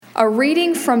A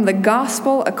reading from the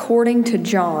Gospel according to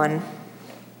John.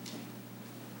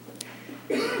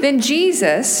 Then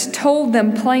Jesus told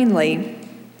them plainly,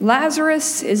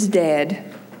 "Lazarus is dead.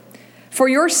 For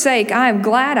your sake I am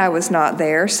glad I was not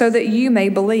there, so that you may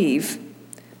believe.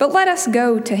 But let us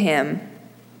go to him."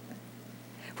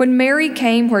 When Mary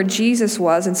came where Jesus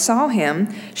was and saw him,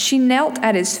 she knelt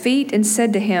at his feet and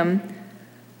said to him,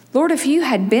 "Lord, if you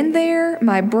had been there,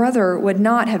 my brother would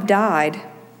not have died."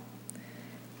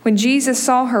 When Jesus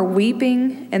saw her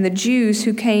weeping, and the Jews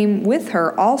who came with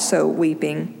her also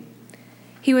weeping,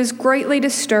 he was greatly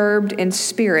disturbed in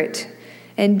spirit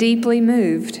and deeply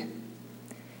moved.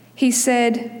 He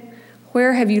said,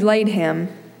 "Where have you laid him?"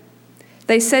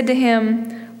 They said to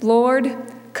him, "Lord,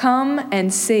 come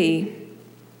and see."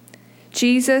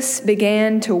 Jesus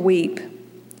began to weep.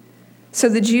 So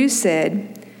the Jews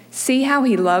said, "See how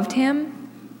he loved him?"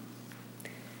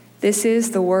 This is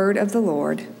the word of the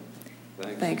Lord.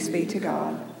 Thanks be to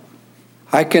God.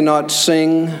 I cannot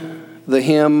sing the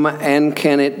hymn, "And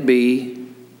Can It Be,"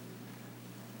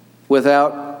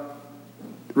 without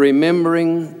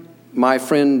remembering my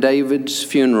friend David's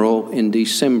funeral in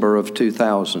December of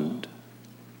 2000.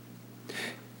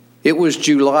 It was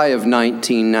July of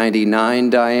 1999.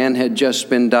 Diane had just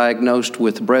been diagnosed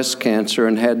with breast cancer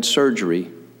and had surgery.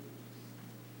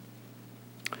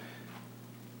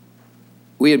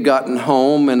 We had gotten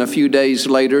home, and a few days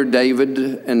later,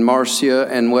 David and Marcia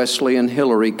and Wesley and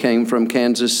Hillary came from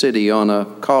Kansas City on a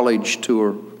college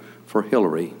tour for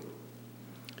Hillary.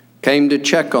 Came to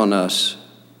check on us.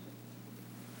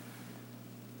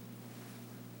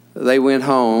 They went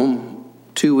home.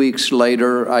 2 weeks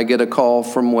later, I get a call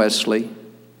from Wesley.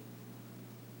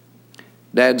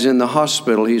 Dad's in the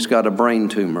hospital. He's got a brain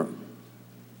tumor,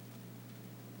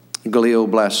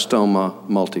 glioblastoma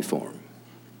multiforme.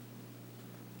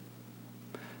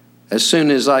 As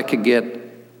soon as I could get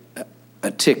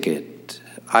a ticket,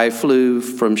 I flew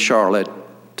from Charlotte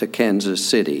to Kansas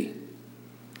City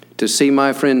to see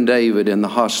my friend David in the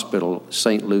hospital,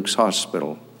 St. Luke's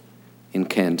Hospital in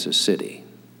Kansas City.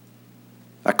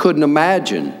 I couldn't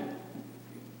imagine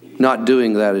not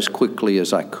doing that as quickly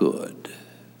as I could.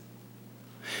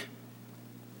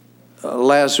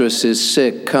 Lazarus is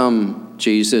sick. Come,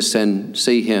 Jesus, and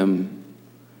see him.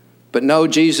 But no,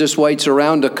 Jesus waits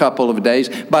around a couple of days.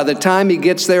 By the time he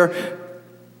gets there,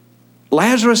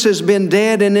 Lazarus has been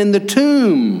dead and in the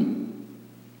tomb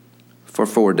for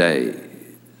 4 days.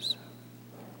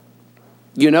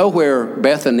 You know where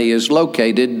Bethany is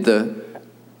located, the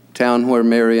town where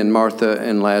Mary and Martha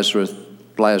and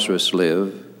Lazarus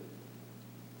live.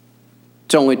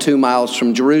 It's only 2 miles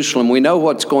from Jerusalem. We know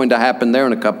what's going to happen there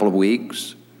in a couple of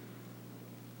weeks.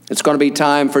 It's going to be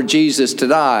time for Jesus to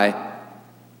die.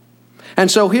 And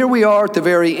so here we are at the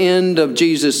very end of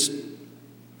Jesus'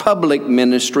 public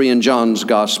ministry in John's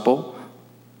gospel,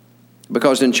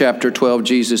 because in chapter 12,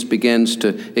 Jesus begins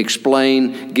to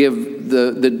explain, give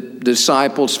the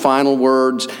disciples final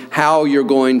words, how you're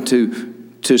going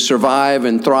to survive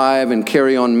and thrive and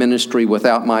carry on ministry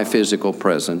without my physical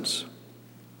presence.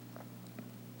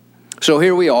 So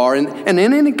here we are, and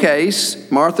in any case,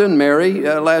 Martha and Mary,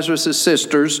 Lazarus'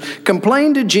 sisters,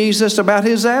 complained to Jesus about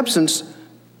his absence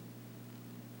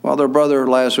while their brother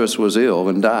Lazarus was ill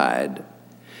and died.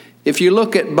 If you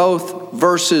look at both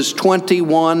verses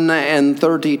 21 and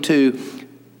 32,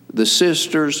 the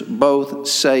sisters both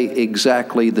say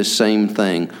exactly the same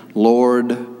thing.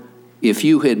 "Lord, if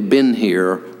you had been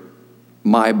here,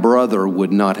 my brother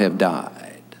would not have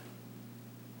died."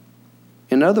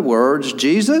 In other words,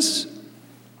 Jesus,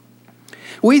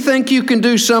 we think you can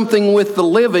do something with the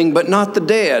living, but not the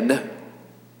dead.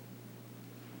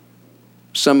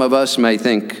 Some of us may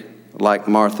think, like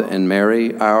Martha and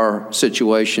Mary, our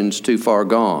situation's too far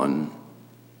gone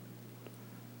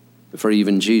for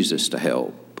even Jesus to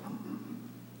help.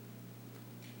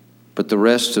 But the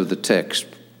rest of the text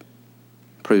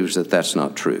proves that that's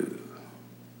not true.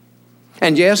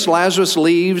 And yes, Lazarus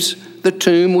leaves the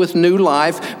tomb with new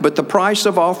life, but the price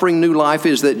of offering new life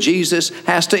is that Jesus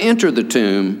has to enter the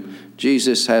tomb.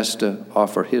 Jesus has to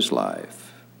offer his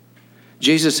life.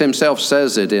 Jesus himself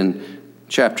says it in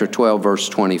chapter 12, verse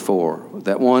 24,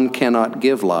 that one cannot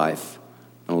give life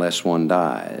unless one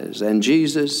dies. And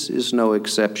Jesus is no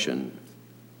exception.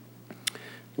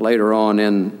 Later on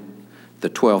in the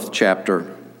 12th chapter,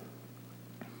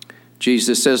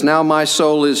 Jesus says, "Now my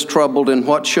soul is troubled, and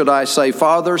what should I say?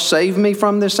 Father, save me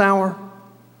from this hour?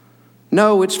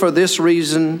 No, it's for this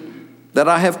reason that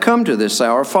I have come to this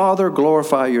hour. Father,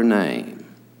 glorify your name."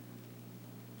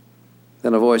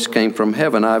 Then a voice came from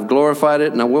heaven, "I've glorified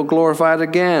it, and I will glorify it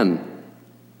again."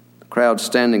 The crowd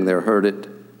standing there heard it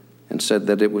and said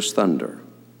that it was thunder.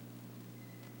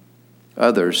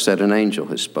 Others said an angel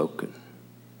has spoken.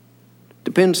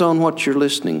 Depends on what you're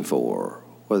listening for,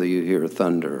 whether you hear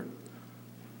thunder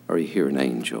or you hear an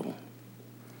angel.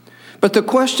 But the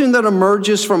question that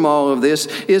emerges from all of this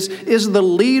is the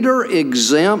leader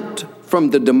exempt from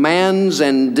the demands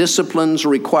and disciplines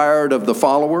required of the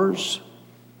followers?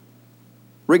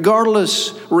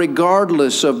 Regardless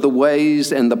of the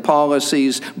ways and the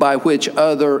policies by which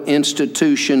other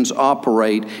institutions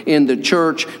operate, in the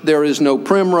church there is no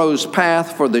primrose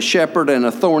path for the shepherd and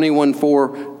a thorny one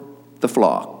for the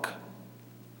flock.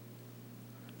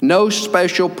 No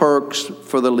special perks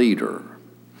for the leader.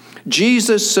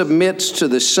 Jesus submits to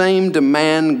the same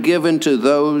demand given to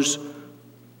those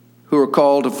who are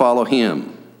called to follow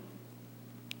him.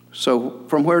 So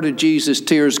from where did Jesus'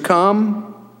 tears come?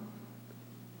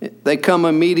 They come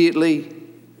immediately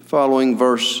following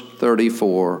verse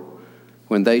 34,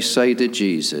 when they say to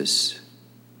Jesus,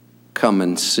 "Come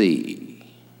and see."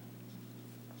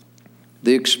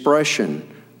 The expression,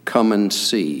 "come and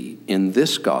see," in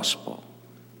this gospel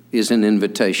is an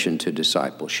invitation to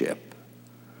discipleship.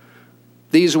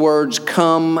 These words,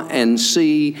 "come and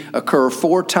see," occur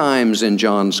 4 times in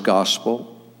John's gospel.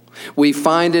 We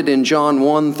find it in John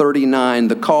 1:39,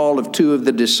 the call of 2 of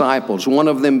the disciples, one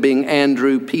of them being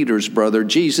Andrew, Peter's brother.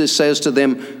 Jesus says to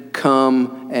them,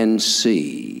 "Come and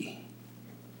see.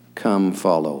 Come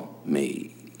follow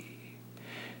me.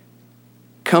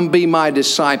 Come be my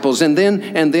disciples." And then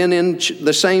in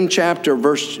the same chapter,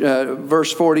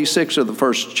 verse 46 of the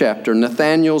first chapter,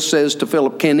 Nathanael says to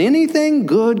Philip, "Can anything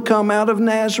good come out of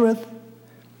Nazareth?"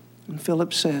 And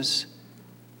Philip says,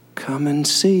 "Come and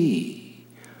see.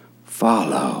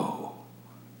 Follow,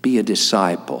 be a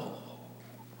disciple."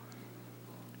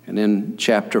 And in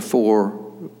chapter 4,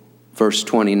 verse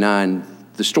 29,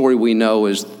 the story we know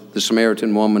is the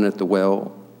Samaritan woman at the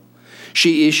well.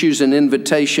 She issues an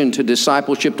invitation to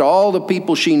discipleship to all the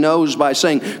people she knows by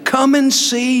saying, "Come and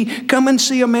see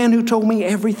a man who told me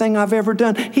everything I've ever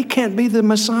done. He can't be the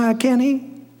Messiah, can he?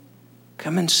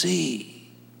 Come and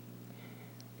see."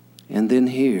 And then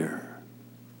here,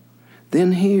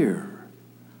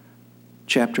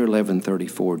 chapter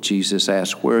 11:34, Jesus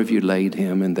asks, "Where have you laid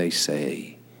him?" And they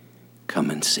say, "Come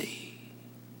and see."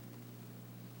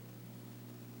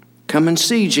 Come and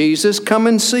see, Jesus. Come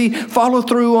and see. Follow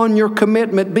through on your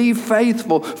commitment. Be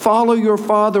faithful. Follow your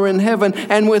Father in heaven.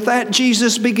 And with that,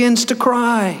 Jesus begins to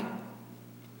cry.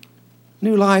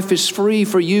 New life is free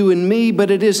for you and me,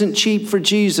 but it isn't cheap for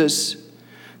Jesus.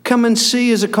 Come and see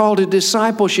is a call to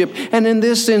discipleship. And in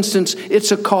this instance,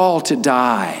 it's a call to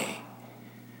die.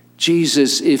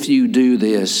 Jesus, if you do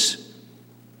this,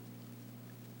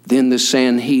 then the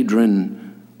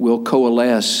Sanhedrin will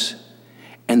coalesce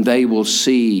and they will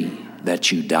see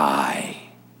that you die.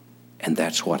 And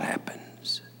that's what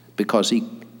happens because he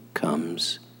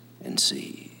comes and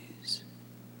sees.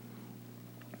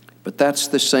 But that's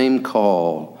the same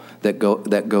call that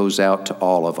goes out to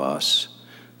all of us.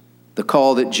 The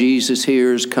call that Jesus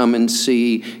hears, "Come and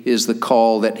see," is the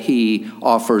call that he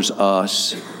offers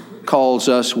us, calls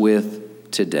us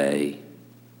with today.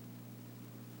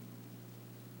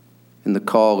 And the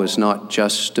call is not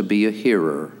just to be a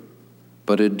hearer,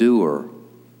 but a doer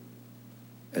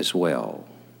as well.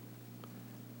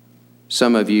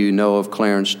 Some of you know of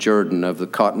Clarence Jordan of the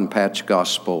Cotton Patch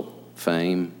Gospel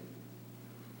fame.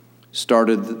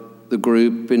 Started the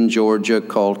group in Georgia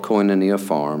called Koinonia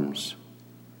Farms.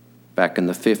 Back in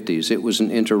the 50s, it was an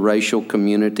interracial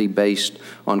community based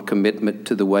on commitment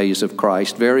to the ways of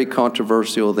Christ. Very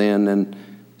controversial then and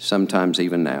sometimes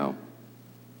even now.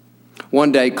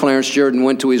 One day, Clarence Jordan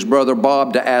went to his brother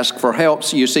Bob to ask for help.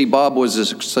 So you see, Bob was a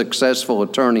successful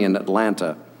attorney in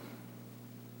Atlanta.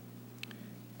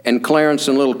 And Clarence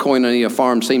and Little Koinonia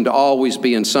Farm seemed to always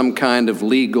be in some kind of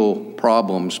legal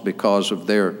problems because of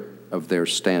their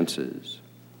stances.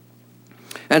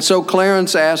 And so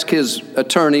Clarence asked his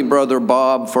attorney, brother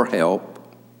Bob, for help.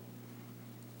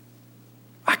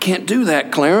 "I can't do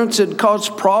that, Clarence. It'd cause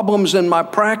problems in my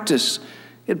practice.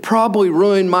 It'd probably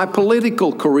ruin my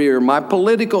political career, my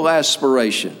political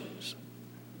aspirations."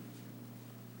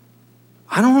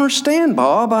 "I don't understand,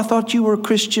 Bob. I thought you were a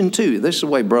Christian too." This is the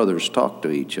way brothers talk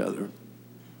to each other.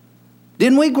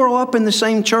 Didn't we grow up in the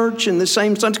same church, in the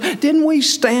same Sunday? Didn't we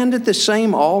stand at the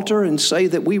same altar and say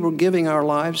that we were giving our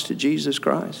lives to Jesus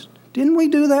Christ? Didn't we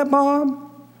do that, Bob?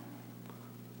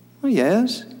 Well,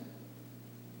 yes.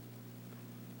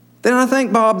 Then I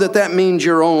think, Bob, that means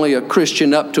you're only a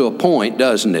Christian up to a point,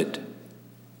 doesn't it?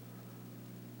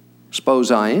 Suppose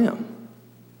I am.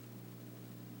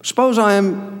 Suppose I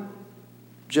am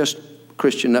just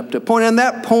Christian up to a point. And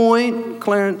that point,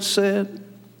 Clarence said,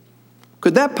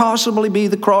 Could that possibly be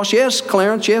the cross? Yes,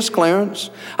 Clarence. Yes,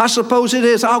 Clarence. I suppose it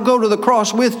is. I'll go to the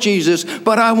cross with Jesus,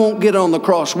 but I won't get on the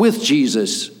cross with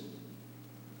Jesus.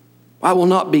 I will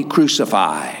not be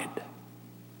crucified.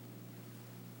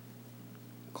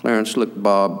 Clarence looked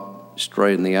Bob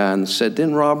straight in the eye and said,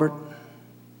 then, Robert,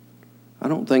 I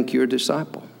don't think you're a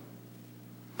disciple.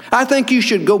 I think you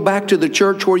should go back to the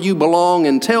church where you belong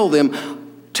and tell them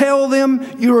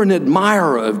you're an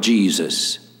admirer of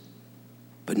Jesus,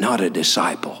 but not a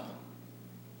disciple.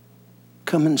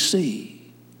 Come and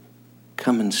see.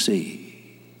 Come and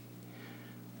see.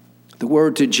 The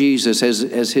word to Jesus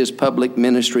as his public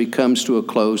ministry comes to a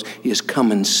close is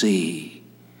come and see.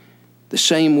 The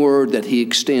same word that he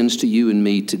extends to you and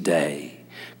me today.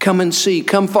 Come and see.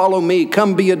 Come follow me.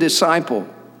 Come be a disciple.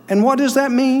 And what does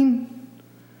that mean?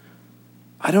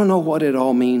 I don't know what it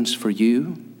all means for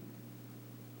you.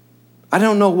 I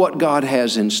don't know what God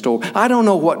has in store. I don't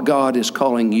know what God is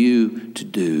calling you to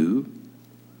do.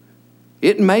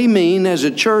 It may mean as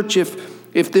a church,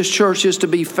 if this church is to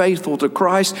be faithful to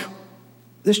Christ,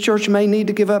 this church may need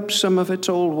to give up some of its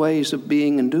old ways of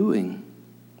being and doing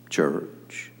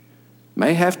church.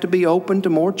 May have to be open to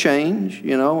more change.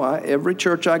 You know, every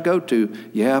church I go to,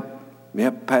 yeah,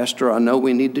 Pastor, I know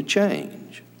we need to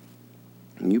change.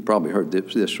 And you probably heard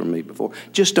this from me before.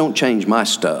 Just don't change my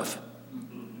stuff.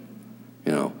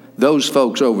 You know, those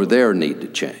folks over there need to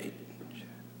change.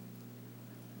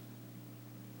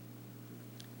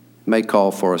 It may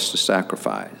call for us to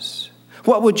sacrifice.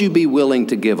 What would you be willing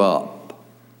to give up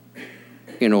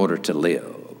in order to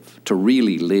live, to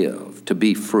really live, to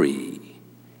be free,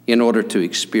 in order to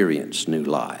experience new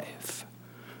life?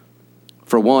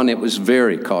 For one, it was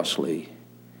very costly.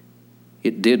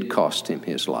 It did cost him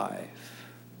his life.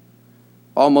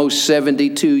 Almost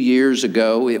 72 years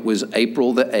ago, it was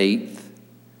April the 8th,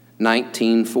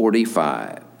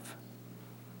 1945.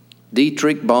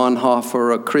 Dietrich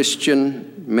Bonhoeffer, a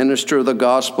Christian minister of the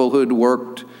gospel who had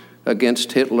worked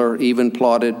against Hitler, even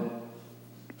plotted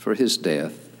for his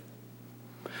death.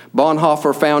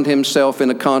 Bonhoeffer found himself in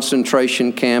a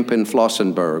concentration camp in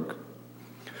Flossenburg.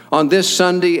 On this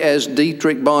Sunday, as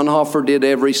Dietrich Bonhoeffer did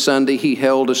every Sunday, he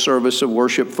held a service of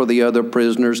worship for the other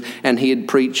prisoners, and he had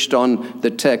preached on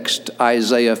the text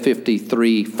Isaiah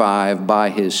 53:5, by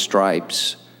his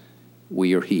stripes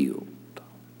we are healed.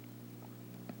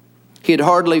 He had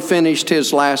hardly finished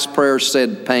his last prayer,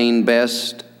 said Payne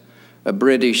Best, a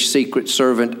British secret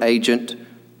servant agent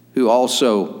who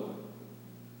also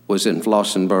was in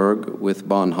Flossenburg with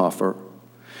Bonhoeffer,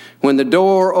 when the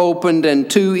door opened and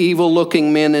two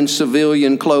evil-looking men in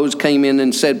civilian clothes came in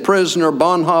and said, "Prisoner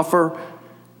Bonhoeffer,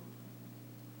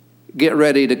 get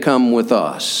ready to come with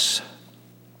us."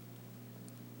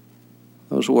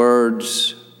 Those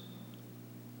words,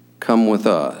 "come with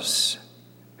us,"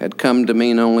 had come to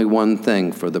mean only one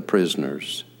thing for the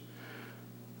prisoners: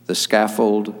 the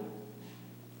scaffold,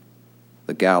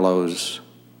 the gallows,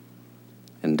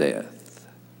 and death.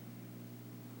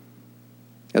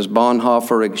 As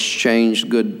Bonhoeffer exchanged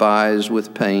goodbyes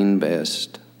with Payne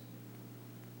Best,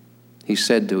 he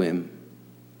said to him,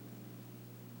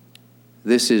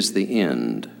 "This is the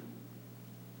end,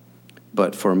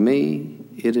 but for me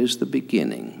it is the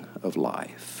beginning of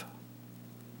life.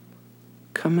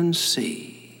 Come and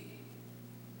see.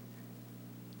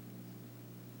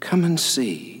 Come and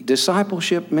see."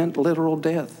 Discipleship meant literal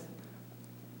death.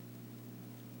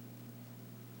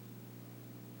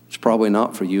 It's probably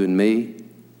not for you and me.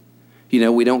 You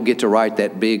know, we don't get to write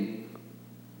that big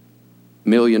 $1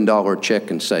 million check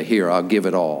and say, "Here, I'll give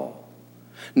it all."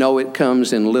 No, it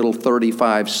comes in little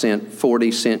 35-cent,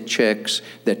 40-cent checks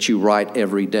that you write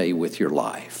every day with your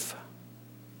life.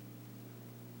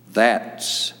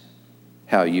 That's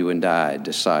how you and I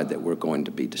decide that we're going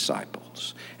to be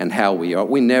disciples and how we are.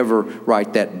 We never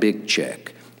write that big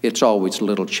check. It's always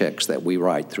little checks that we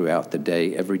write throughout the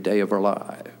day, every day of our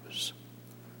lives.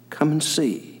 Come and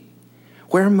see.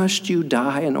 Where must you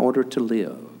die in order to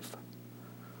live?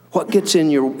 What gets in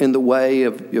the way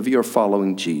of your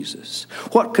following Jesus?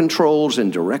 What controls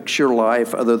and directs your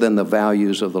life other than the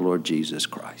values of the Lord Jesus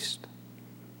Christ?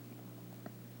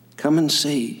 Come and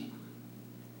see.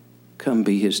 Come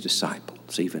be his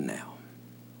disciples even now.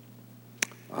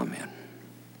 Amen.